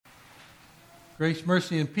Grace,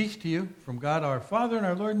 mercy, and peace to you from God our Father and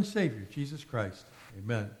our Lord and Savior, Jesus Christ.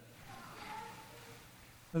 Amen.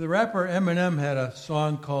 Now, the rapper Eminem had a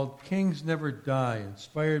song called Kings Never Die,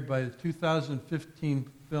 inspired by the 2015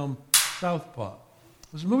 film Southpaw.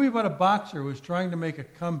 It was a movie about a boxer who was trying to make a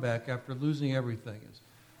comeback after losing everything. His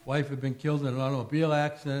wife had been killed in an automobile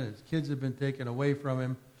accident. His kids had been taken away from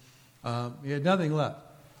him. He had nothing left.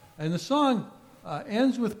 And the song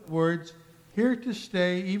ends with words, "Here to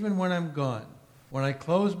stay even when I'm gone. When I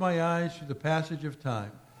close my eyes through the passage of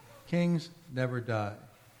time, kings never die."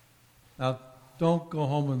 Now, don't go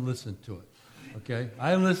home and listen to it, okay?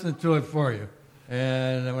 I listened to it for you.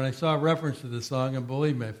 And when I saw a reference to the song, and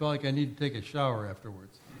believe me, I felt like I needed to take a shower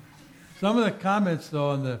afterwards. Some of the comments, though,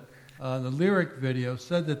 on the lyric video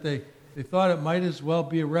said that they thought it might as well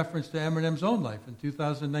be a reference to Eminem's own life in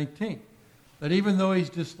 2019. That even though he's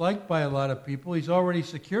disliked by a lot of people, he's already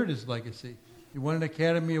secured his legacy. He won an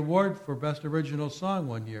Academy Award for Best Original Song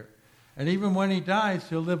one year. And even when he dies,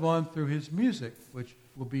 he'll live on through his music, which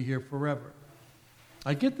will be here forever.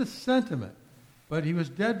 I get the sentiment, but he was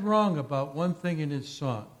dead wrong about one thing in his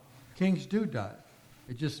song. Kings do die.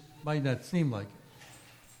 It just might not seem like it.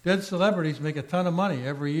 Dead celebrities make a ton of money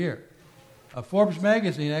every year. Forbes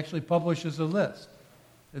magazine actually publishes a list.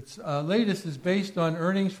 Its latest is based on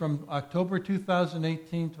earnings from October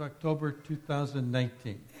 2018 to October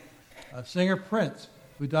 2019. Singer Prince,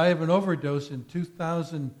 who died of an overdose in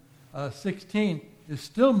 2016, is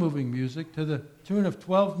still moving music to the tune of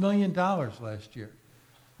 $12 million last year.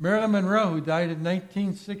 Marilyn Monroe, who died in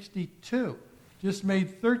 1962, just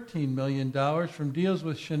made $13 million from deals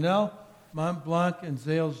with Chanel, Montblanc, and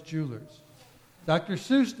Zales Jewelers. Dr.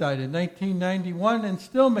 Seuss died in 1991 and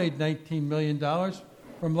still made $19 million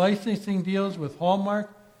from licensing deals with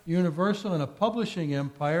Hallmark, Universal, and a publishing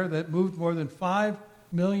empire that moved more than 5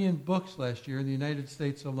 million books last year in the United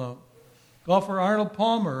States alone. Golfer Arnold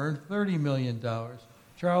Palmer earned $30 million.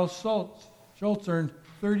 Charles Schultz earned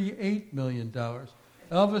 $38 million.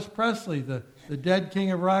 Elvis Presley, the dead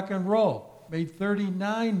king of rock and roll, made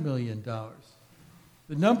 $39 million.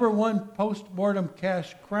 The number one post-mortem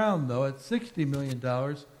cash crown, though, at $60 million,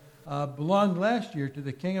 belonged last year to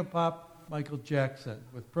the king of pop, Michael Jackson,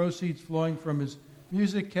 with proceeds flowing from his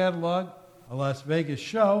music catalog, a Las Vegas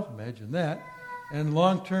show, imagine that, and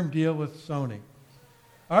long-term deal with Sony.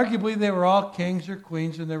 Arguably, they were all kings or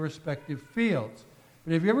queens in their respective fields.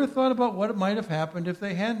 But have you ever thought about what might have happened if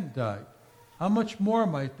they hadn't died? How much more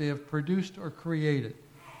might they have produced or created?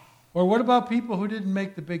 Or what about people who didn't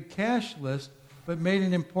make the big cash list, but made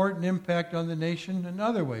an important impact on the nation in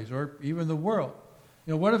other ways, or even the world?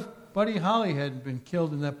 You know, what if Buddy Holly hadn't been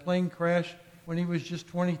killed in that plane crash when he was just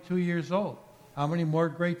 22 years old? How many more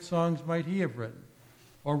great songs might he have written?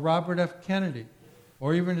 Or Robert F. Kennedy?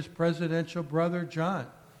 Or even his presidential brother, John?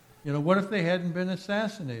 You know, what if they hadn't been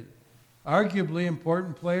assassinated? Arguably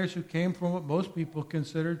important players who came from what most people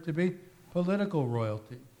considered to be political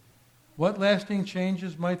royalty. What lasting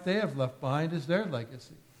changes might they have left behind as their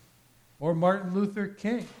legacy? Or Martin Luther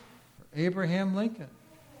King, or Abraham Lincoln?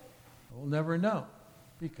 We'll never know,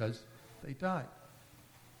 because they died.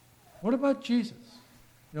 What about Jesus?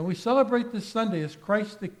 You know, we celebrate this Sunday as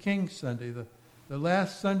Christ the King Sunday, the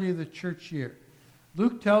last Sunday of the church year.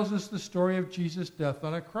 Luke tells us the story of Jesus' death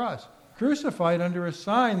on a cross, crucified under a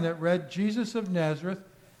sign that read, "Jesus of Nazareth,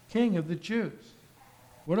 King of the Jews."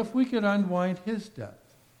 What if we could unwind his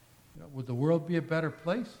death? You know, would the world be a better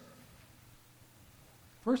place?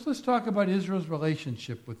 First, let's talk about Israel's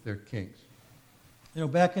relationship with their kings. You know,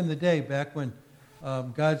 back in the day, back when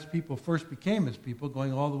God's people first became his people,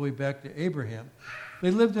 going all the way back to Abraham,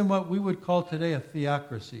 they lived in what we would call today a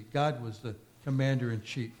theocracy. God was the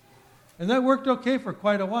commander-in-chief. And that worked okay for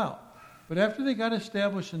quite a while. But after they got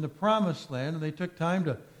established in the Promised Land, and they took time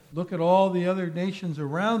to look at all the other nations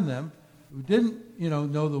around them who didn't,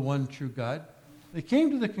 know the one true God, they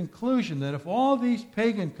came to the conclusion that if all these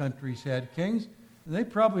pagan countries had kings, then they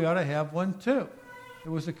probably ought to have one too. It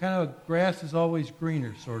was a kind of grass is always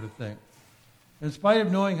greener sort of thing. In spite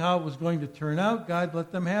of knowing how it was going to turn out, God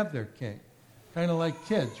let them have their king. Kind of like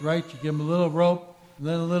kids, right? You give them a little rope, and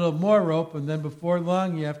then a little more rope, and then before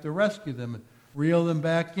long you have to rescue them and reel them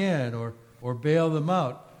back in or bail them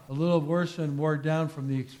out. A little worse and more down from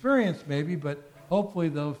the experience maybe, but hopefully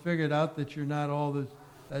they'll figure it out that you're not all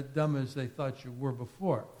that dumb as they thought you were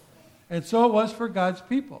before. And so it was for God's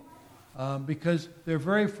people, because their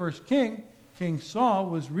very first king, King Saul,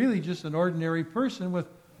 was really just an ordinary person with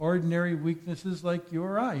ordinary weaknesses like you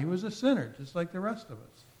or I. He was a sinner, just like the rest of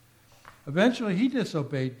us. Eventually, he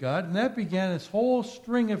disobeyed God, and that began this whole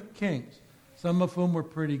string of kings, some of whom were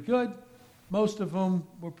pretty good, most of whom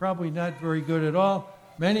were probably not very good at all,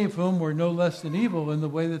 many of whom were no less than evil in the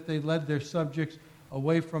way that they led their subjects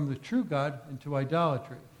away from the true God into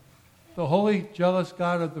idolatry. The holy, jealous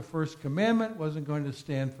God of the first commandment wasn't going to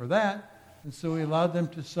stand for that, and so he allowed them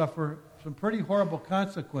to suffer some pretty horrible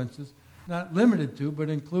consequences, not limited to, but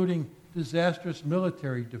including disastrous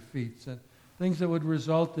military defeats and things that would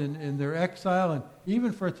result in their exile and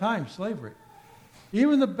even for a time slavery.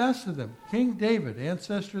 Even the best of them, King David,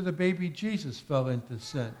 ancestor of the baby Jesus, fell into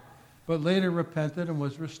sin, but later repented and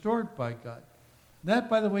was restored by God. That,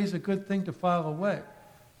 by the way, is a good thing to file away.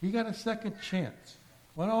 He got a second chance.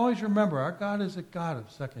 I want to always remember, our God is a God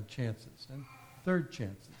of second chances and third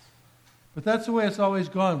chances. But that's the way it's always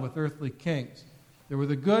gone with earthly kings. There were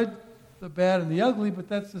the good, the bad, and the ugly, but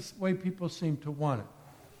that's the way people seem to want it.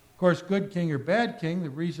 Of course, good king or bad king, the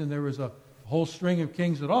reason there was a whole string of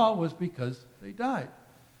kings at all was because they died.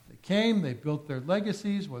 They came, they built their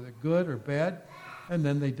legacies, whether good or bad, and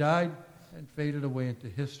then they died and faded away into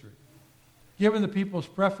history. Given the people's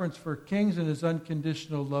preference for kings and his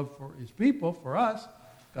unconditional love for his people, for us,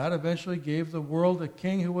 God eventually gave the world a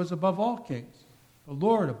king who was above all kings, a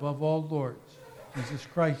Lord above all lords, Jesus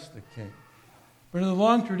Christ the King. But in the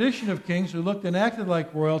long tradition of kings who looked and acted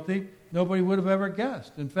like royalty, nobody would have ever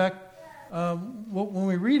guessed. In fact, when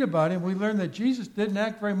we read about him, we learn that Jesus didn't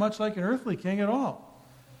act very much like an earthly king at all.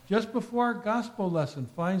 Just before our gospel lesson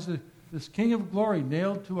finds this King of glory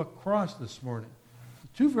nailed to a cross this morning,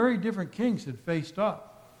 two very different kings had faced off.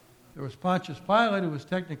 There was Pontius Pilate, who was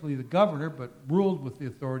technically the governor, but ruled with the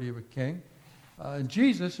authority of a king. And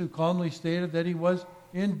Jesus, who calmly stated that he was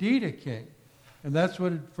indeed a king. And that's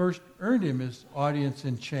what had first earned him his audience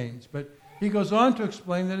in chains. But he goes on to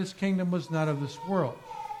explain that his kingdom was not of this world.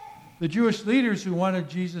 The Jewish leaders who wanted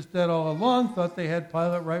Jesus dead all along thought they had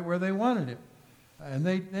Pilate right where they wanted him. And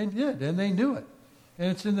they did, and they knew it. And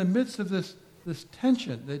it's in the midst of this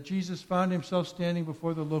tension that Jesus found himself standing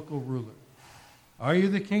before the local ruler. "Are you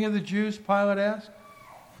the king of the Jews?" Pilate asked.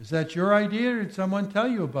 "Is that your idea, or did someone tell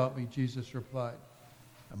you about me?" Jesus replied.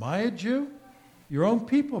 "Am I a Jew? Your own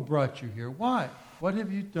people brought you here. Why? What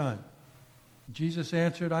have you done?" Jesus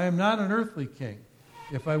answered, "I am not an earthly king.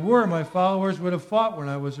 If I were, my followers would have fought when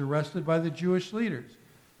I was arrested by the Jewish leaders.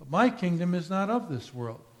 But my kingdom is not of this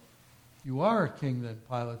world." "You are a king then,"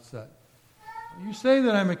 Pilate said. "You say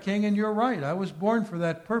that I'm a king, and you're right. I was born for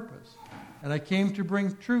that purpose, and I came to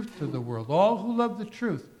bring truth to the world. All who love the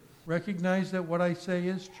truth recognize that what I say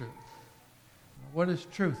is true." "What is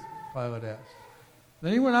truth?" Pilate asked.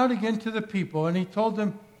 Then he went out again to the people, and he told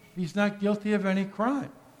them he's not guilty of any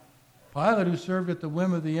crime. Pilate, who served at the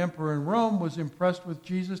whim of the emperor in Rome, was impressed with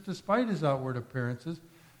Jesus despite his outward appearances,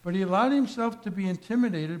 but he allowed himself to be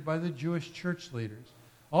intimidated by the Jewish church leaders,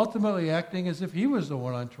 ultimately acting as if he was the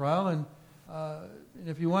one on trial, and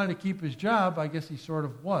if he wanted to keep his job, I guess he sort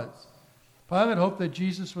of was. Pilate hoped that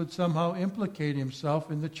Jesus would somehow implicate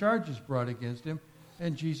himself in the charges brought against him,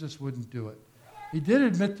 and Jesus wouldn't do it. He did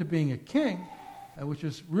admit to being a king, which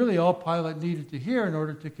is really all Pilate needed to hear in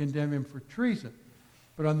order to condemn him for treason.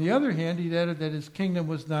 But on the other hand, he added that his kingdom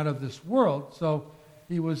was not of this world, so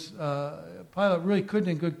Pilate really couldn't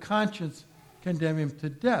in good conscience condemn him to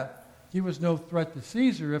death. He was no threat to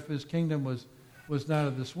Caesar if his kingdom was not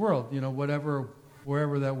of this world,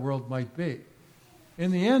 wherever that world might be.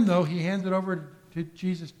 In the end, though, he handed over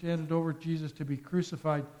Jesus to be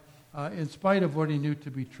crucified in spite of what he knew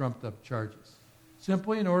to be trumped-up charges,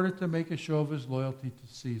 simply in order to make a show of his loyalty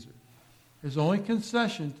to Caesar. His only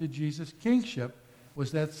concession to Jesus' kingship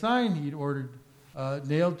was that sign he'd ordered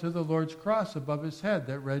nailed to the Lord's cross above his head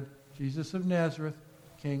that read, "Jesus of Nazareth,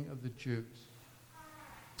 King of the Jews."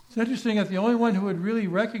 It's interesting that the only one who would really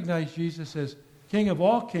recognize Jesus as King of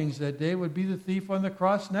all kings that day would be the thief on the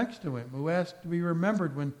cross next to him, who asked to be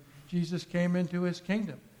remembered when Jesus came into his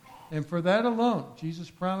kingdom. And for that alone, Jesus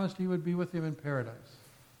promised he would be with him in paradise.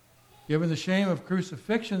 Given the shame of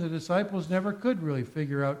crucifixion, the disciples never could really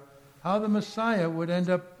figure out how the Messiah would end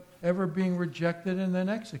up ever being rejected and then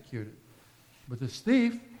executed. But this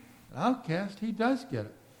thief, an outcast, he does get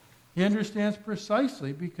it. He understands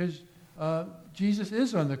precisely, because Jesus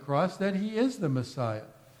is on the cross, that he is the Messiah.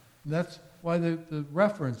 And that's why the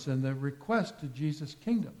reference and the request to Jesus'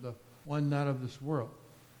 kingdom, the one not of this world.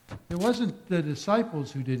 It wasn't the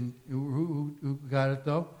disciples who got it,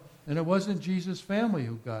 though, and it wasn't Jesus' family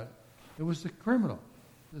who got it. It was the criminal.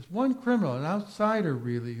 This one criminal, an outsider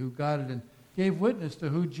really, who got it and gave witness to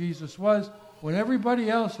who Jesus was when everybody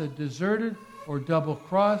else had deserted or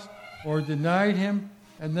double-crossed or denied him,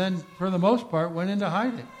 and then, for the most part, went into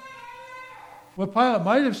hiding. What Pilate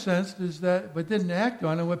might have sensed is that, but didn't act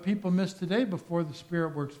on, and what people miss today before the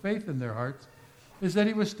Spirit works faith in their hearts, is that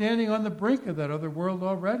he was standing on the brink of that other world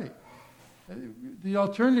already. The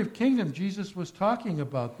alternative kingdom Jesus was talking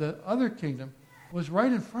about, the other kingdom, was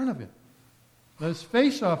right in front of him. This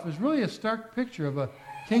face-off is really a stark picture of a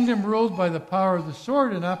kingdom ruled by the power of the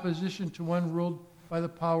sword in opposition to one ruled by the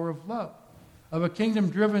power of love. Of a kingdom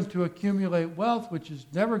driven to accumulate wealth, which is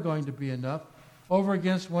never going to be enough, over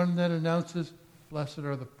against one that announces, blessed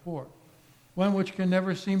are the poor. One which can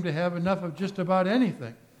never seem to have enough of just about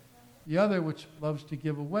anything. The other which loves to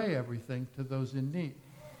give away everything to those in need.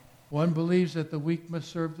 One believes that the weak must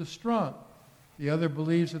serve the strong. The other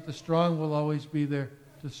believes that the strong will always be there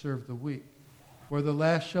to serve the weak. Where the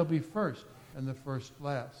last shall be first, and the first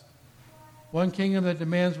last. One kingdom that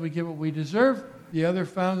demands we give what we deserve, the other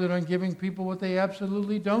founded on giving people what they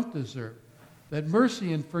absolutely don't deserve. That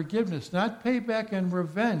mercy and forgiveness, not payback and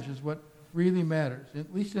revenge, is what really matters,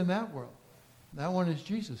 at least in that world. That one is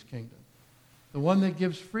Jesus' kingdom. The one that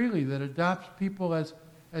gives freely, that adopts people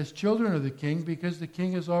as children of the king, because the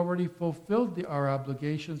king has already fulfilled our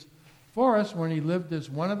obligations for us when he lived as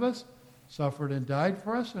one of us, suffered and died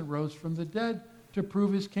for us, and rose from the dead to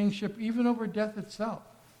prove his kingship even over death itself.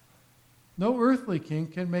 No earthly king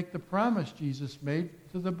can make the promise Jesus made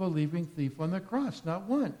to the believing thief on the cross, not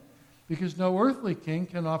one, because no earthly king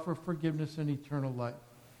can offer forgiveness and eternal life.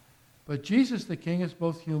 But Jesus the king is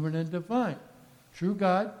both human and divine, true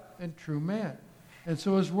God and true man. And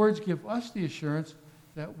so his words give us the assurance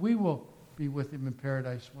that we will be with him in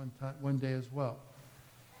paradise one day as well.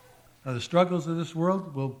 Now, the struggles of this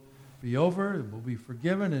world will be over and will be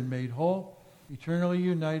forgiven and made whole, eternally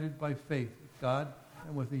united by faith with God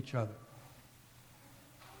and with each other.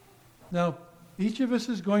 Now, each of us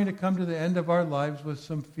is going to come to the end of our lives with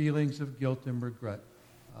some feelings of guilt and regret.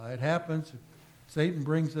 It happens. Satan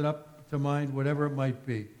brings it up to mind, whatever it might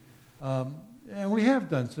be. And we have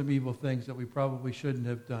done some evil things that we probably shouldn't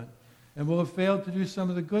have done. And we'll have failed to do some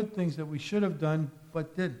of the good things that we should have done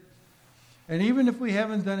but didn't. And even if we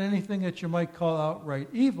haven't done anything that you might call outright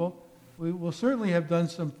evil, we will certainly have done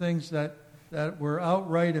some things that were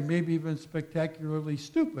outright and maybe even spectacularly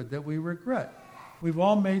stupid that we regret. We've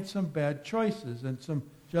all made some bad choices and some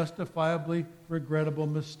justifiably regrettable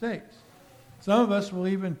mistakes. Some of us will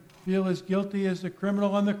even feel as guilty as the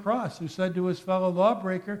criminal on the cross who said to his fellow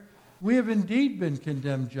lawbreaker, "We have indeed been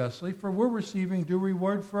condemned justly, for we're receiving due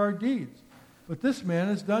reward for our deeds. But this man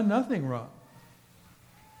has done nothing wrong."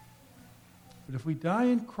 But if we die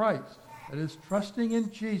in Christ, that is, trusting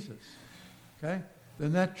in Jesus, okay,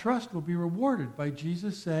 then that trust will be rewarded by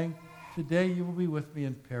Jesus saying, "Today you will be with me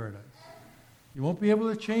in paradise." You won't be able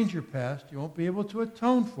to change your past. You won't be able to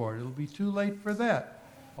atone for it. It'll be too late for that.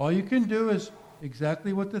 All you can do is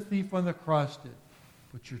exactly what the thief on the cross did.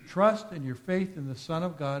 Put your trust and your faith in the Son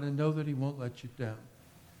of God and know that he won't let you down.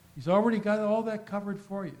 He's already got all that covered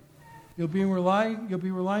for you. You'll be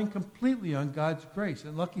relying completely on God's grace.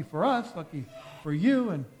 And lucky for us, lucky for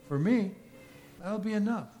you and for me, that'll be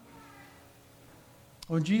enough.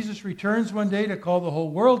 When Jesus returns one day to call the whole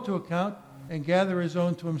world to account and gather his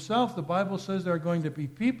own to himself, the Bible says there are going to be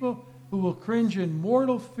people who will cringe in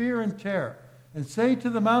mortal fear and terror and say to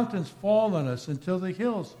the mountains, "Fall on us," until the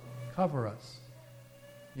hills cover us.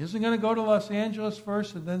 He isn't going to go to Los Angeles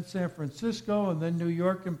first and then San Francisco and then New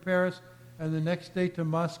York and Paris and the next day to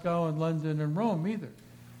Moscow and London and Rome either.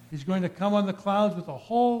 He's going to come on the clouds with a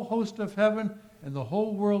whole host of heaven, and the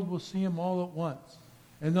whole world will see him all at once.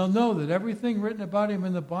 And they'll know that everything written about him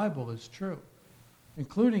in the Bible is true,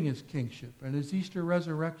 including his kingship and his Easter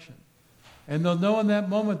resurrection. And they'll know in that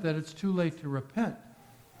moment that it's too late to repent,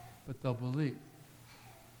 but they'll believe.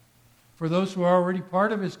 For those who are already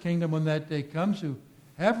part of his kingdom when that day comes, who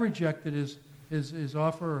have rejected his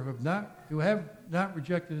offer, or who have not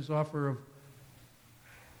rejected his offer of,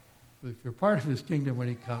 if you're part of his kingdom when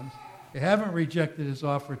he comes, you haven't rejected his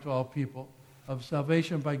offer to all people of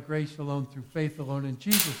salvation by grace alone, through faith alone, in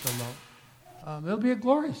Jesus alone. It'll be a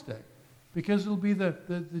glorious day, because it'll be the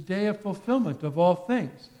day of fulfillment of all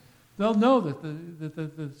things. They'll know that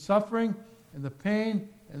the suffering and the pain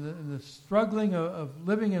and the struggling of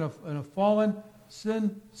living in a fallen,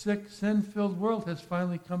 sin-sick, sin-filled world has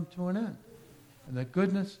finally come to an end. And that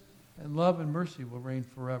goodness and love and mercy will reign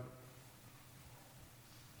forever.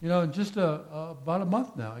 You know, in just about a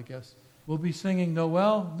month now, I guess, we'll be singing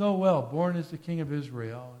Noel, Noel, born is the King of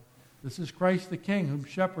Israel. This is Christ the King, whom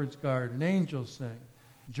shepherds guard and angels sing.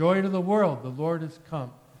 Joy to the world, the Lord has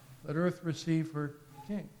come. Let earth receive her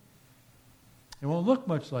King. It won't look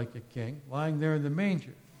much like a king lying there in the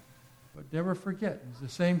manger. But never forget, he's the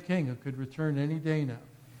same king who could return any day now.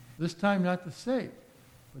 This time not to save,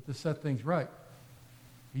 but to set things right.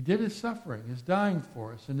 He did his suffering, his dying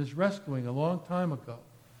for us, and his rescuing a long time ago.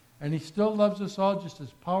 And he still loves us all just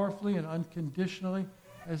as powerfully and unconditionally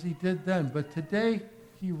as he did then, but today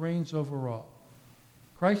he reigns over all.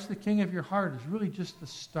 Christ the King of your heart is really just the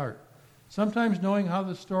start. Sometimes knowing how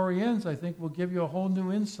the story ends, I think, will give you a whole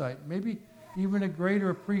new insight, maybe even a greater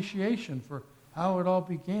appreciation for how it all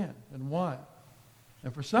began and why.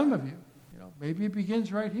 And for some of you, maybe it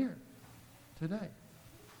begins right here, today.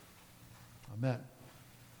 Amen.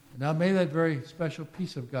 And now may that very special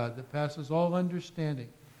peace of God that passes all understanding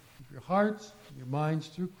keep your hearts and your minds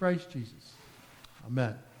through Christ Jesus.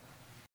 Amen.